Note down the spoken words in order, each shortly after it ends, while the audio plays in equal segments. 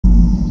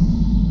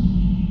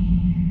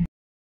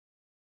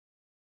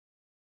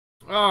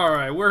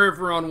Alright, we're here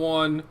for round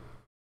one.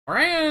 Our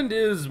hand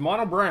is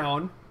mono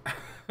brown.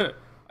 I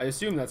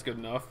assume that's good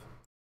enough.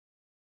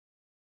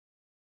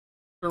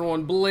 Turn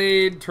one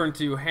blade, turn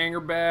two hanger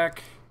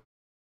back.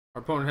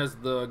 Our opponent has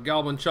the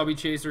Goblin Chubby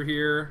Chaser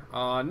here.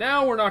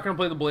 Now we're not going to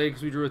play the blade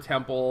because we drew a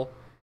temple.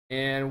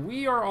 And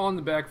we are on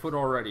the back foot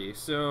already,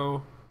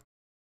 so...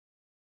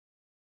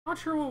 Not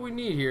sure what we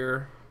need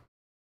here.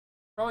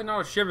 Probably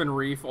not a Shivan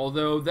Reef,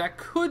 although that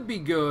could be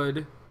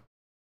good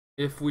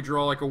if we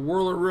draw like a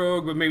Whirler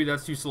Rogue, but maybe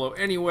that's too slow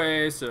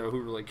anyway, so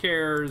who really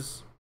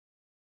cares?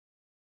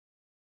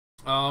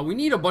 We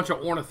need a bunch of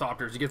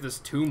Ornithopters to get this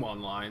tomb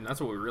online.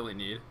 That's what we really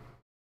need.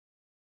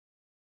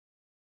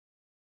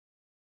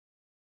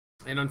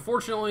 And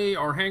unfortunately,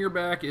 our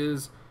hangerback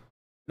is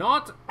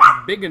not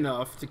big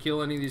enough to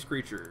kill any of these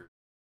creatures.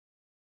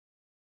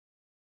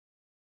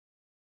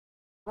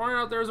 Running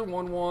out there is a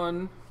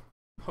 1/1.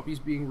 Puppy's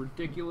being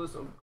ridiculous.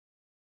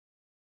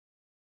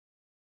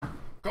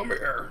 Come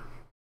here.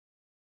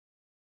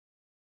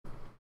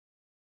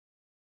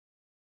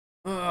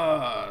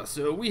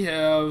 So we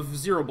have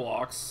 0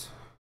 blocks.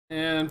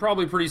 And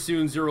probably pretty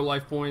soon 0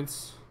 life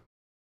points.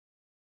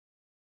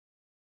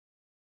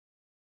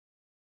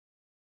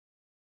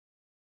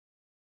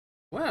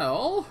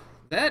 Well,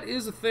 that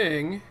is a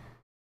thing.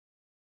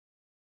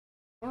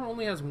 It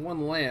only has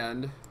 1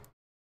 land.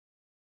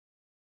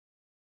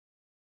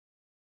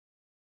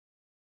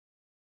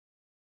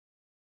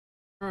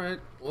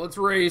 Alright, well, let's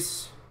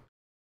race.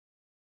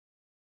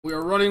 We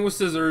are running with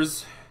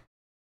scissors.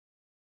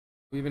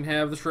 We even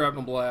have the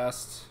Shrapnel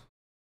Blast.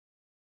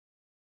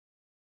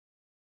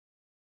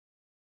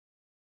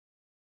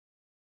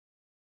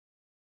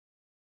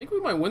 I think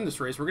we might win this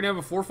race. We're going to have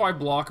a 4/5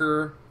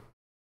 blocker.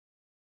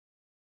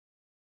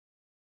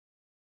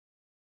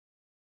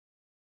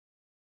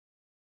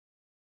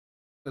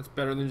 That's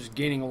better than just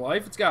gaining a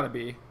life. It's got to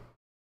be.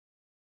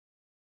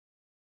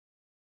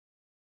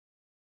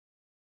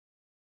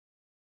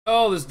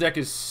 Oh, this deck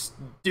is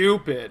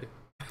stupid.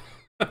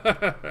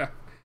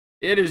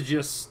 It is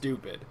just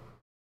stupid.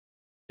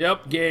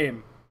 Yep,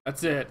 game.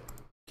 That's it.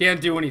 Can't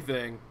do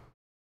anything.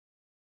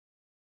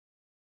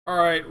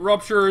 Alright,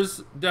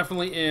 Ruptures,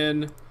 definitely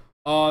in.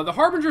 The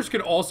Harbingers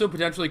could also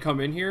potentially come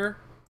in here.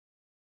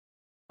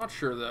 Not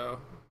sure, though.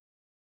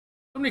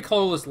 So many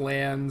colorless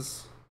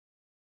lands.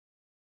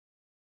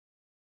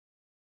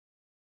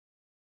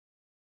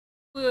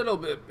 Little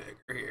bit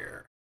bigger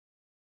here.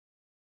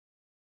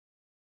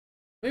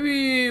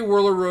 Maybe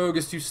Whirler Rogue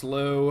is too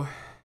slow.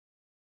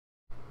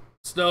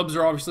 Stubs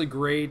are obviously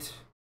great.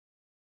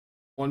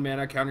 1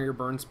 mana, counter your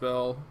burn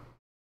spell.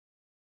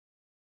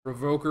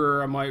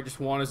 Provoker, I might just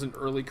want as an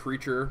early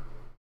creature.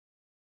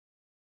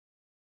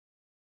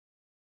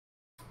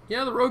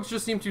 Yeah, the rogues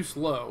just seem too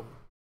slow.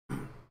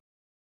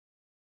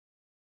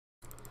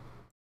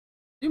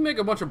 You make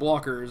a bunch of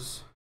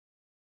blockers.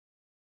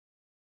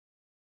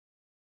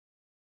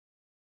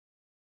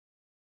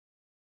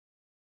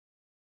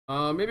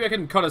 Maybe I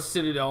can cut a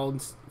Citadel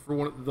for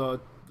one of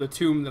the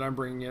tomb that I'm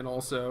bringing in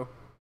also.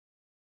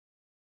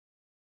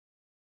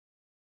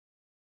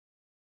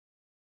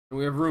 And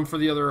we have room for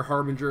the other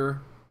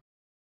Harbinger.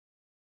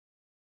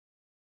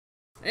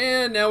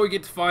 And now we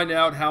get to find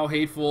out how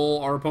hateful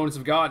our opponents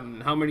have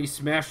gotten. How many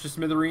Smash to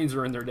Smithereens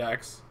are in their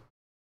decks.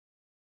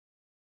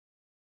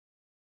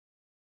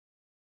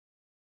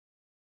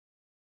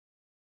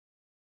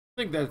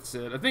 I think that's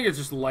it. I think it's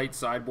just light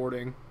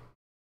sideboarding.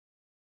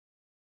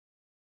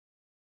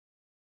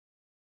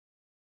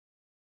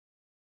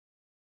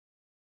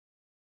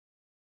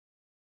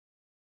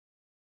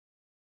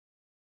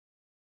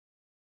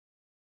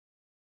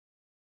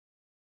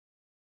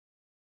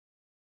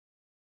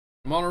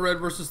 Mono Red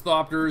versus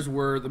Thopters,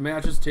 where the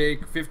matches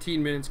take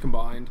 15 minutes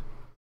combined.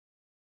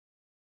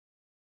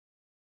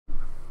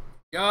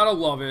 Gotta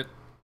love it.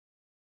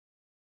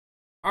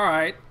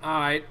 Alright,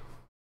 alright.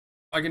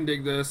 I can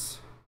dig this.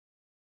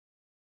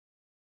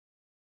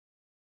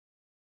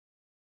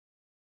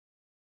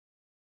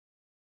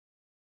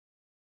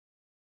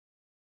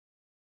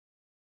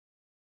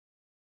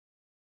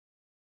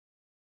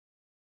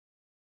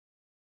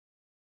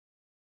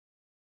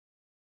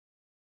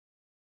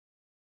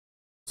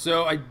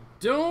 So I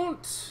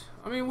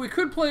mean, we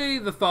could play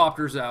the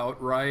Thopters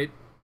out, right?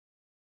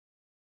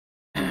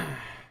 Can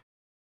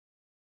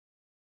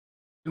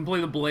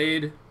play the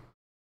Blade.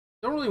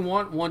 Don't really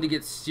want one to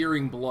get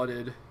Searing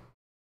Blooded.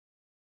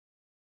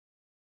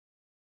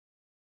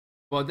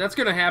 But that's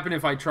going to happen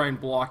if I try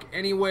and block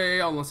anyway,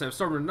 unless I have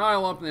Stubborn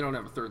Denial up and they don't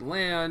have a 3rd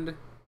land.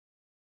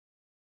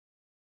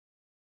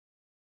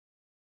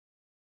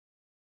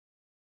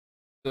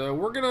 So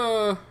we're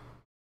gonna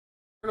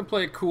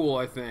play it cool,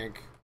 I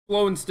think.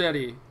 Slow and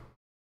steady.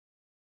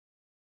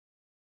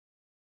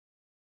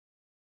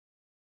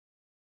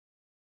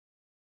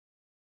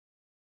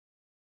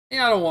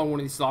 Yeah, I don't want one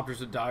of these Thopters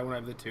to die when I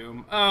have the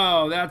tomb.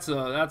 Oh, that's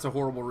a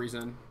horrible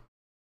reason.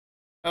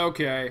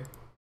 Okay.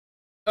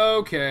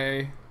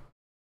 Okay.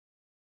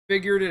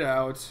 Figured it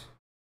out.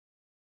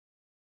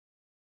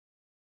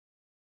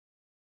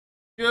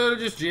 Should've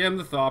just jammed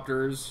the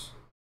Thopters.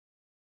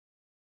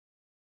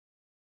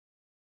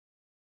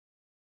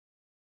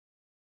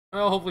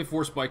 Well, hopefully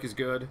 4 spike is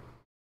good.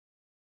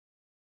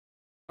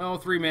 Well,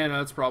 3 mana,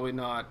 that's probably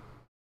not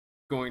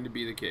going to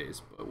be the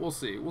case, but we'll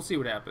see. We'll see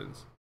what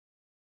happens.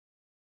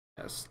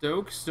 Yeah,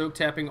 Stoke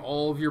tapping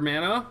all of your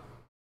mana.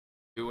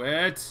 Do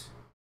it.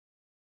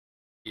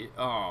 Yeah.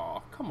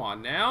 Oh, come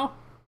on now.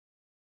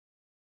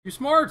 You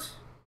smart.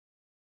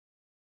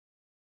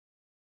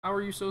 How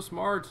are you so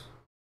smart?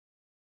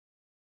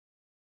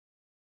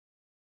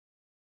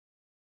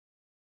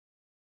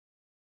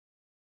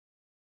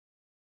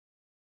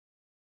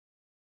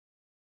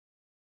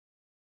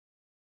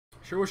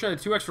 Sure wish I had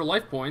 2 extra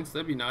life points.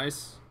 That'd be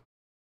nice.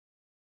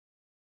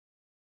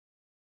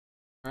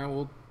 Alright,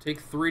 we'll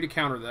take 3 to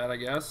counter that, I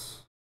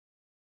guess.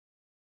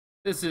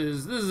 This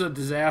is a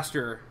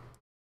disaster.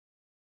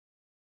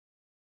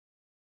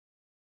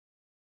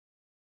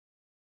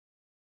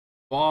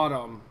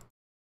 Bottom.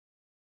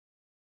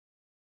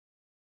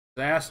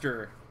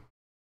 Disaster.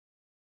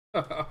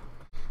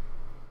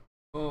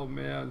 Oh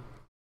man.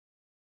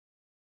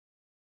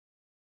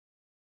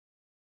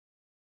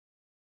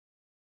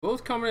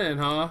 Both coming in,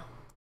 huh?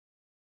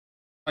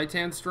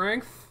 Titan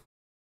strength.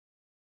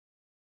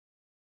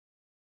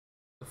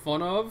 The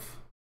fun of.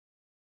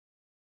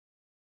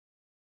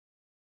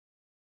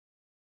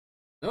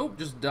 Nope,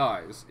 just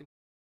dies.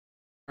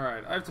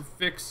 Alright, I have to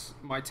fix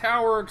my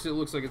tower because it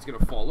looks like it's going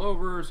to fall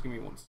over. So give me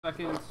 1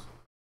 second.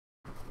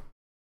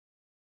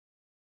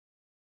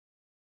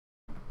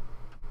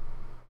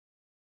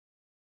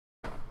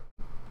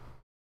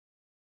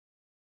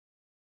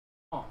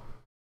 Oh.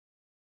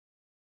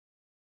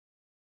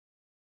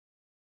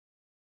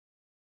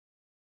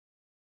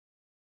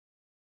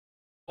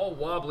 All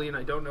wobbly and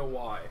I don't know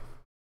why.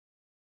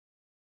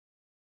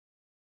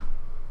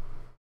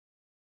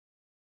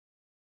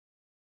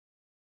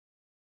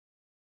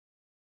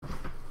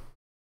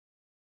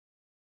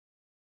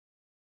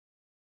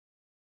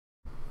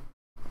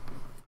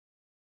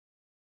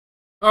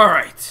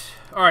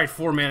 Alright,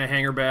 4 mana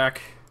hanger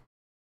back.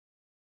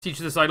 Teach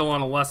this idol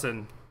on a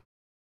lesson.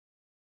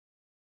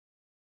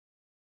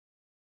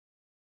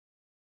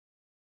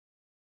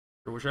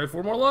 I wish I had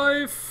 4 more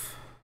life.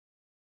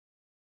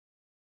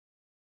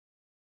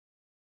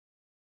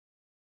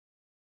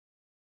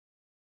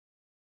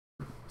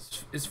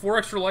 Is 4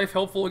 extra life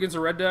helpful against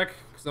a red deck?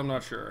 Because I'm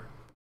not sure.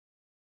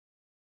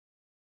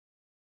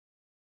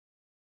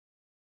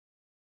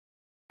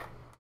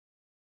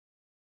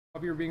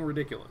 You're being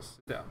ridiculous.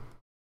 Sit down.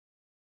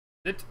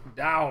 Sit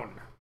down.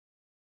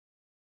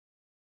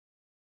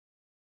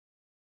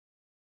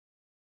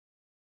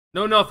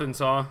 No nothing,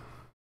 saw.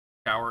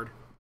 Coward.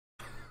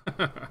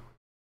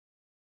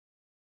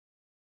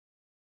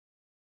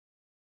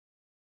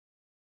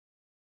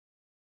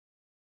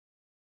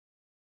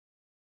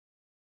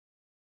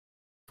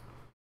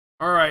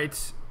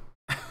 Alright.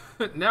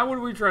 Now what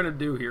are we trying to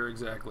do here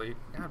exactly?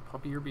 God,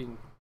 puppy, you're being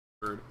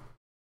weird.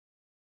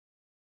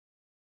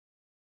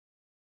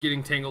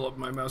 Getting tangled up in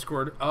my mouse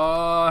cord.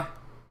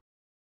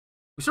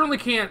 We certainly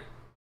can't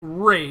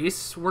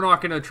race. We're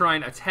not going to try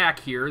and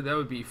attack here. That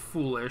would be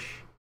foolish.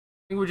 I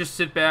think we just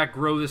sit back,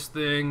 grow this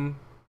thing,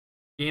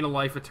 gain a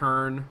life a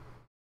turn.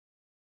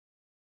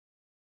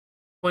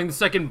 Playing the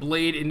second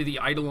blade into the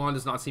Eidolon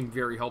does not seem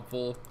very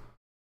helpful.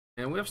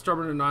 And we have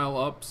Stubborn Denial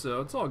up,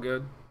 so it's all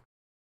good.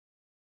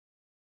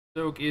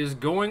 Stoke is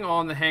going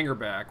on the hanger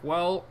back.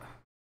 Well,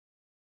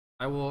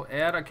 I will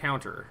add a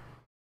counter.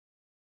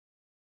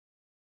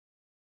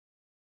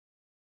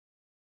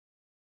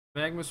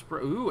 Magma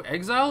Spray. Ooh,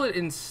 exile it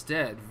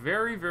instead.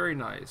 Very, very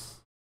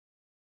nice.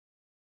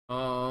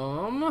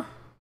 We'll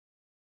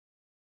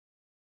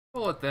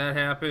let that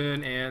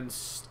happen and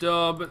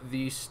stub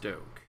the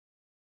Stoke.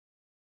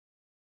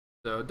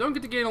 So, don't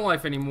get to gain a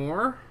life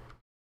anymore.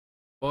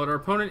 But our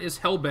opponent is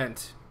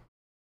hellbent.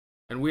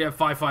 And we have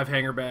 5/5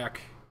 hanger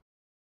back.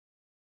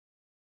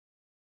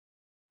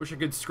 Wish I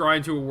could scry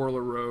into a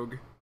Whirler Rogue.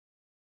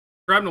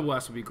 Shrapnel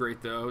Blast would be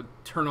great, though.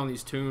 Turn on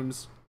these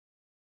tombs.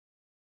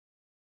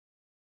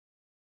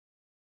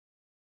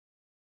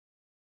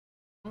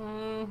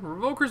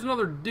 Revoker's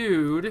another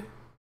dude.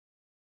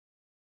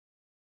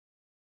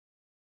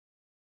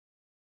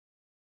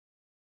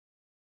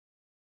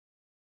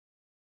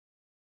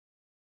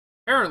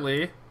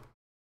 Apparently,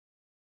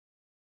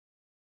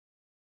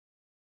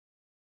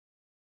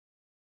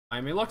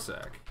 I'm a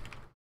Luxac.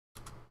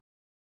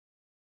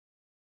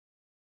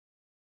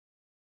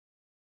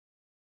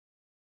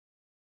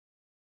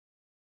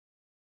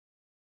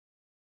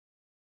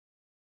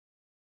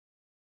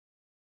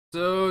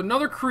 So,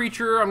 another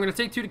creature. I'm going to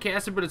take 2 to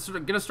cast it, but it's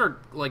going to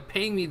start, like,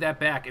 paying me that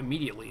back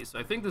immediately. So,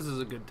 I think this is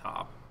a good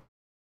top.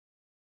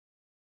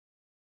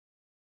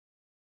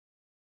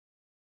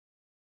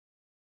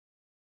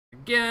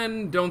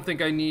 Again, don't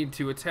think I need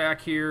to attack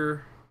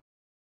here.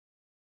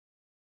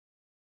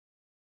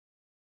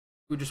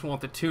 We just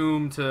want the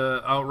tomb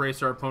to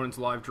outrace our opponent's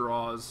live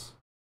draws.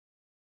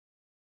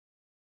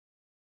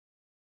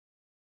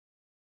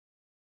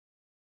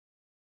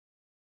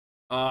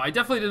 I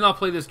definitely did not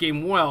play this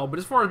game well, but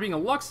as far as being a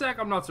Luxac,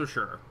 I'm not so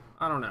sure.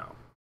 I don't know.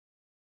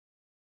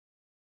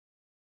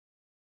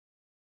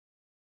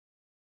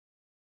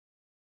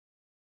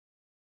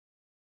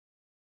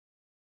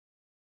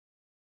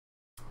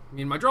 I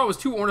mean, my draw was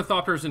 2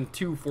 Ornithopters and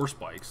 2 Force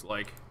Spikes.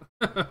 Like,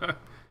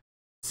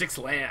 6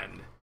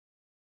 land.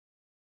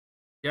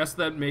 Guess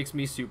that makes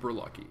me super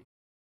lucky.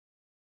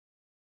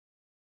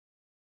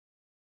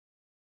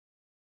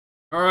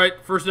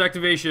 Alright, first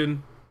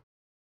activation.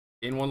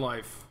 Gain 1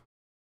 life.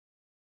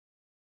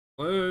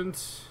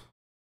 Excellent.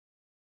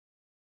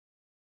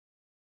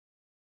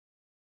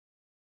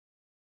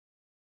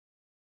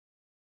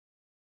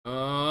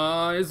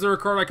 Is there a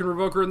card I can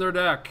revoke her in their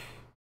deck?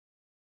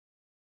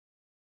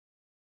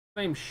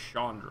 Name's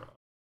Chandra.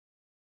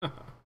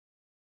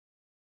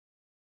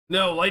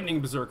 No,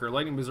 Lightning Berserker.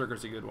 Lightning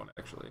Berserker's a good one,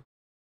 actually.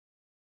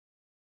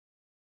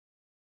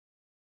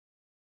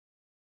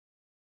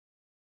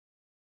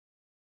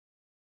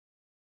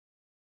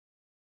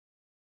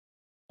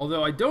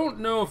 Although I don't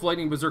know if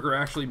Lightning Berserker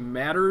actually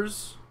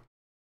matters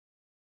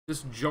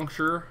this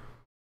juncture.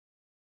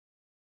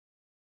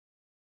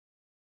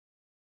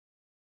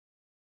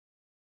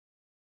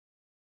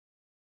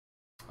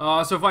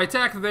 So if I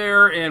attack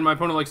there and my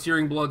opponent like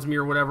Searing Bloods me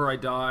or whatever, I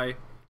die.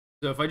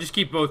 So if I just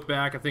keep both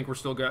back, I think we're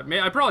still good.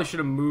 I probably should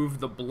have moved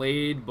the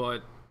blade,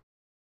 but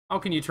how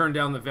can you turn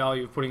down the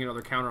value of putting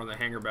another counter on the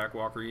Hangerback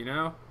Walker, you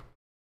know?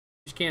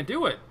 You just can't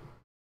do it.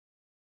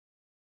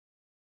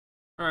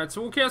 Alright,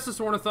 so we'll cast this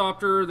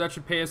Ornithopter. That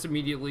should pay us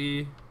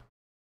immediately.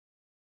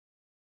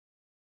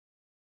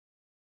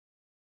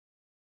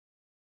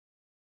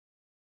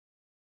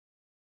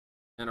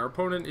 And our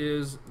opponent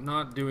is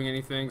not doing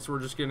anything, so we're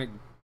just going to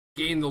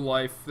gain the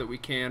life that we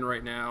can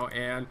right now.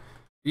 And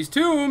these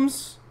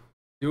tombs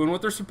doing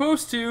what they're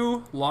supposed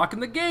to, locking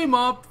the game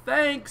up.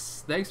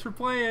 Thanks for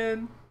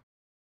playing.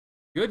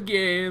 Good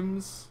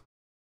games.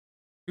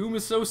 Tomb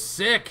is so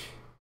sick.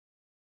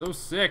 So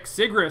sick.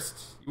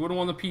 Sigrist, you would have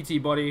won the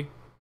PT, buddy.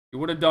 You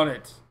would have done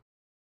it.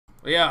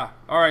 But yeah,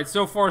 alright,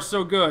 so far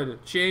so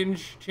good.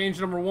 Change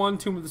number 1,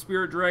 Tomb of the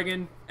Spirit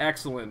Dragon.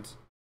 Excellent.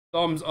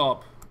 Thumbs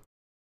up.